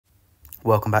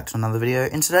Welcome back to another video.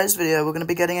 In today's video, we're going to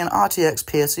be getting an RTX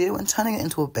PSU and turning it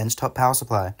into a benchtop power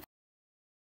supply.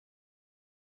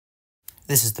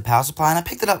 This is the power supply, and I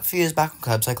picked it up a few years back on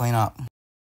Curbside Cleanup.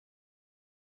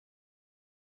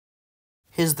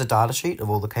 Here's the data sheet of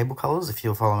all the cable colours if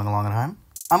you're following along at home.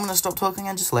 I'm going to stop talking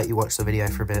and just let you watch the video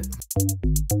for a bit.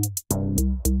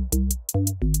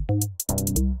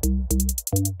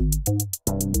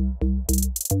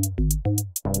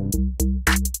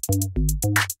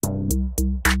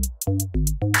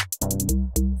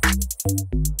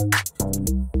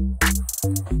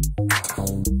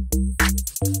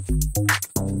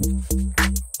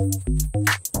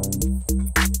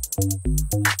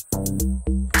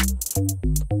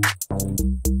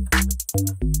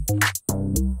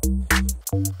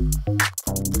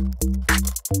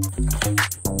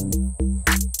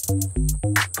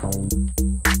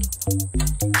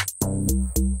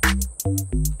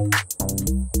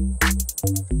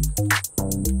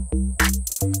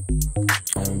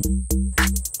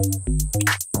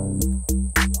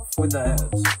 With the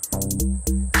heads.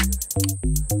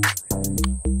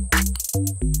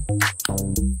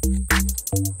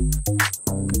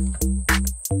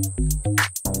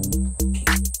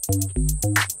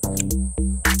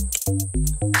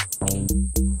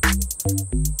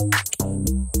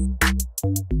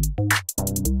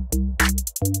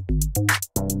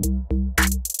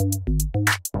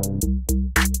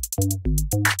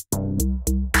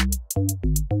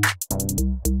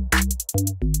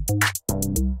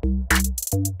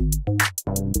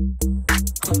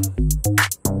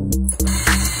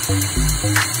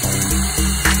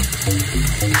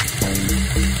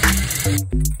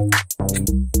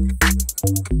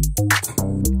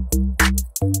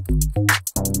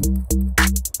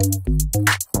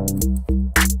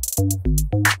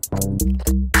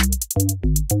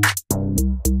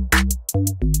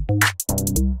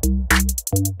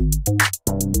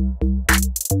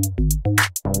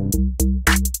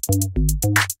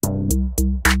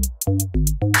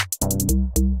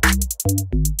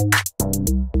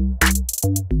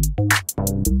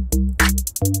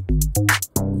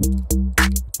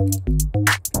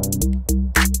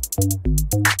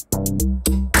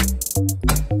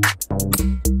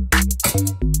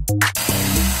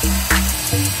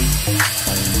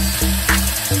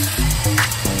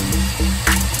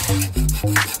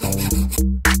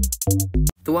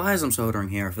 The wires I'm soldering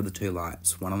here are for the two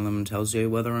lights. One of them tells you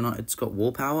whether or not it's got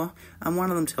wall power, and one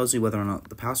of them tells you whether or not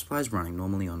the power supply is running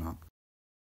normally or not.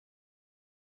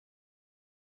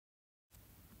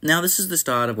 Now this is the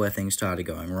start of where things started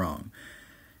going wrong.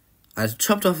 I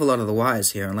chopped off a lot of the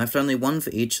wires here and left only one for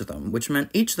each of them, which meant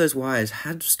each of those wires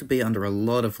had to be under a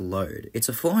lot of load. It's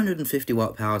a 450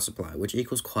 watt power supply, which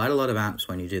equals quite a lot of amps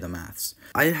when you do the maths.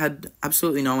 I had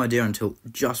absolutely no idea until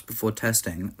just before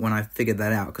testing when I figured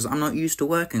that out, because I'm not used to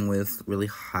working with really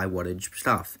high wattage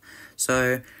stuff.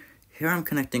 So here I'm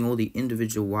connecting all the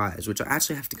individual wires, which I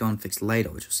actually have to go and fix later,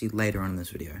 which you'll see later on in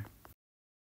this video.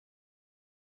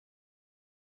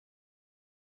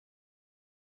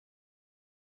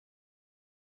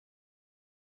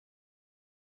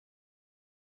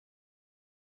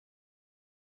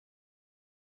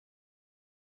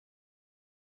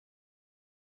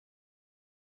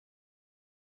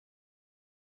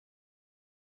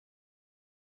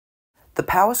 The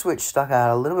power switch stuck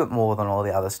out a little bit more than all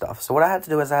the other stuff, so what I had to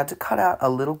do is I had to cut out a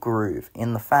little groove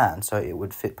in the fan so it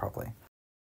would fit properly.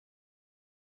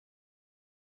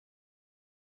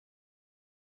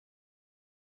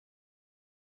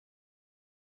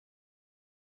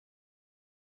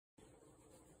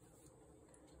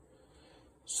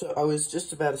 So I was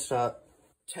just about to start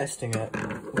testing it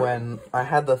when I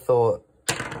had the thought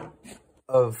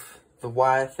of the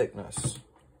wire thickness.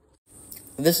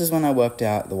 This is when I worked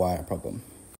out the wire problem.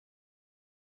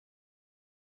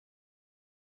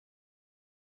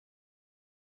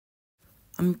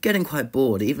 I'm getting quite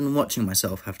bored, even watching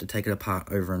myself have to take it apart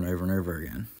over and over and over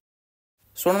again.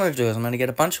 So what I'm going to do is I'm going to get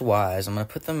a bunch of wires, I'm going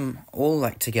to put them all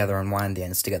together and wind the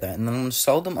ends together, and then I'm going to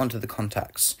solder them onto the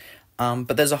contacts.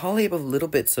 But there's a whole heap of little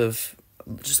bits of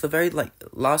just the very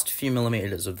last few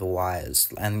millimeters of the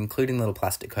wires, and including little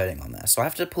plastic coating on there. So I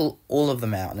have to pull all of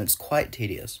them out, and it's quite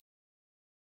tedious.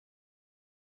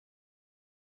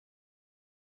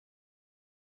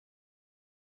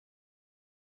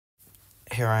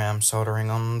 Here I am soldering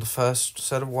on the first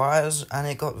set of wires, and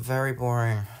it got very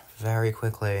boring very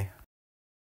quickly.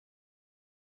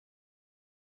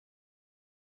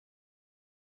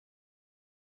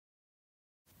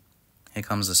 Here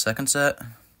comes the second set.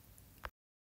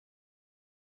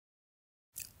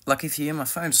 Lucky for you, my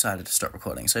phone decided to stop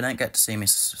recording, so you don't get to see me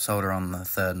solder on the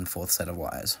third and fourth set of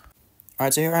wires.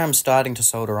 Alright, so here I am starting to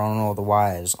solder on all the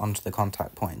wires onto the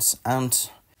contact points, and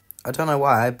I don't know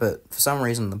why, but for some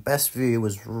reason the best view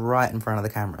was right in front of the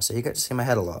camera, so you get to see my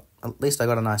head a lot. At least I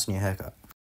got a nice new haircut.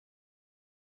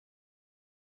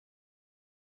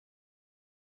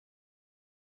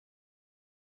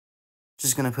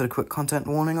 Just going to put a quick content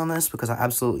warning on this because I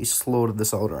absolutely slaughtered the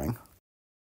soldering.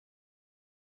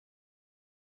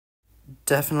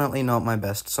 Definitely not my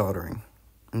best soldering.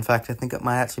 In fact, I think it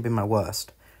might actually be my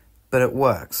worst. But it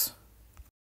works.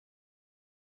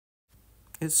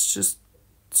 It's just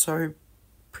so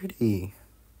pretty.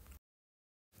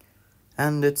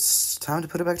 And it's time to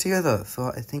put it back together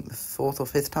for, I think, the 4th or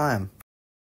 5th time.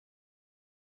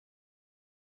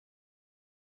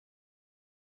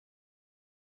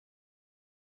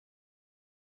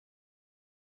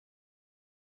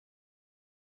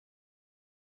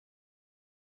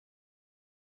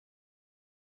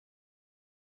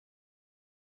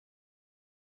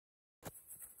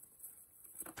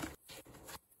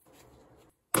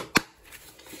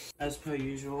 As per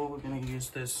usual, we're going to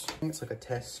use this. I think it's like a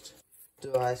test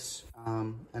device,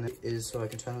 and it is so I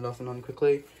can turn it off and on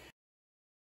quickly.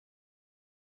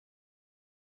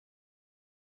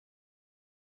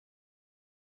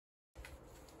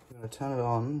 I'm going to turn it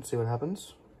on and see what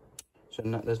happens. So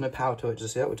no, there's no power to it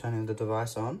just yet. We're turning the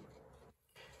device on.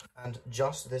 And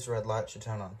just this red light should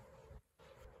turn on.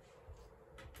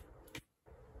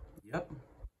 Yep.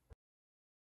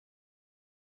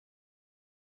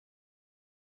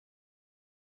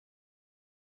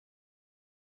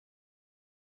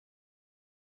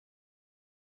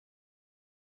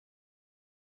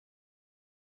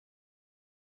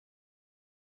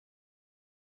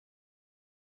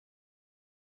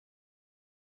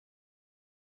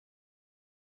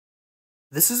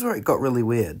 This is where it got really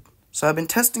weird. So I've been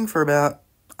testing for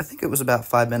I think it was about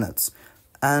 5 minutes,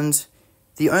 and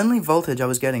the only voltage I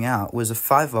was getting out was a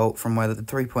 5 volt from where the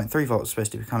 3.3 volt was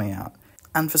supposed to be coming out.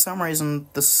 And for some reason,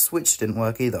 the switch didn't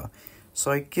work either.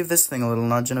 So I give this thing a little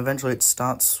nudge and eventually it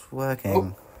starts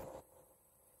working. Oh.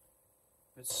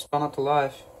 It's spun up to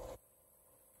life.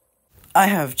 I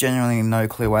have genuinely no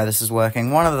clue why this is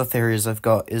working. One of the theories I've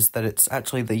got is that it's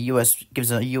actually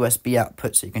gives a USB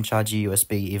output so you can charge your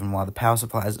USB even while the power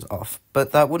supply is off.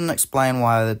 But that wouldn't explain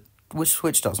why the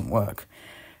switch doesn't work.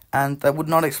 And that would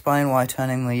not explain why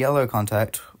turning the yellow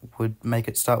contact would make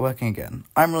it start working again.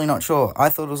 I'm really not sure. I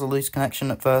thought it was a loose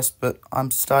connection at first, but I'm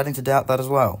starting to doubt that as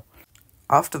well.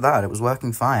 After that, it was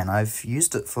working fine. I've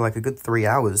used it for like a good 3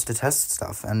 hours to test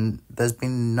stuff, and there's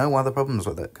been no other problems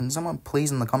with it. Can someone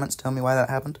please in the comments tell me why that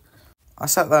happened? I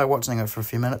sat there watching it for a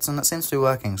few minutes, and it seems to be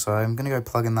working, so I'm going to go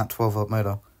plug in that 12 volt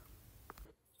motor.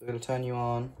 So we're going to turn you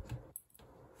on.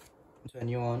 Turn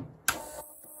you on.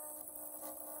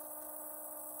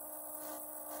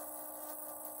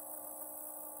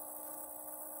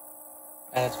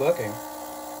 And it's working.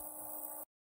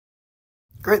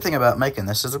 Great thing about making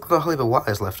this is I've got a whole heap of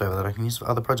wires left over that I can use for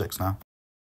other projects now.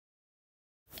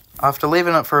 After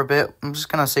leaving it for a bit, I'm just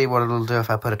going to see what it'll do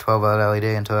if I put a 12 volt LED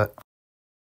into it.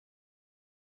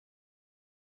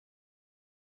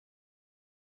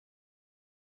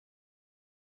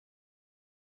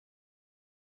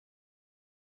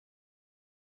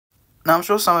 Now, I'm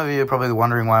sure some of you are probably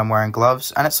wondering why I'm wearing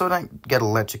gloves, and it's so I don't get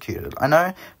electrocuted. I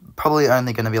know, probably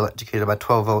only going to be electrocuted by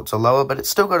 12 volts or lower, but it's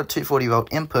still got a 240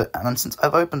 volt input, and since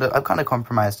I've opened it, I've kind of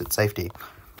compromised its safety.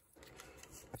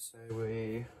 So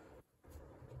we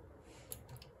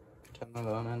turn that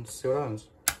on and see what happens.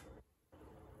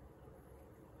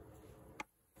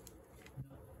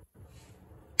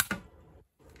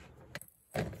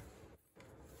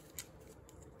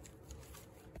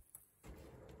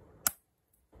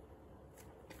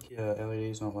 Yeah,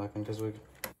 LED's not working because we...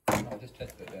 I'll just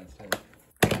test it downstairs.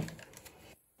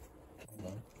 Hold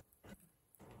on.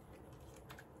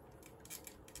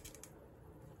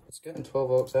 It's getting 12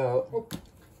 volts out. Oh.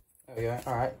 There we go,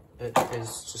 alright. It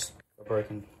is just a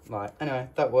broken light. Anyway,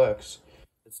 that works.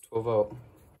 It's 12 volt.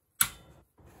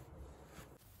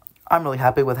 I'm really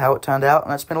happy with how it turned out,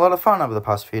 and it's been a lot of fun over the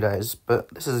past few days.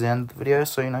 But this is the end of the video,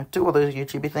 so, do all those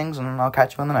YouTubey things, and I'll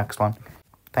catch you on the next one.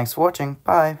 Thanks for watching,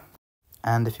 bye!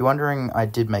 And if you're wondering, I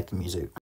did make the music.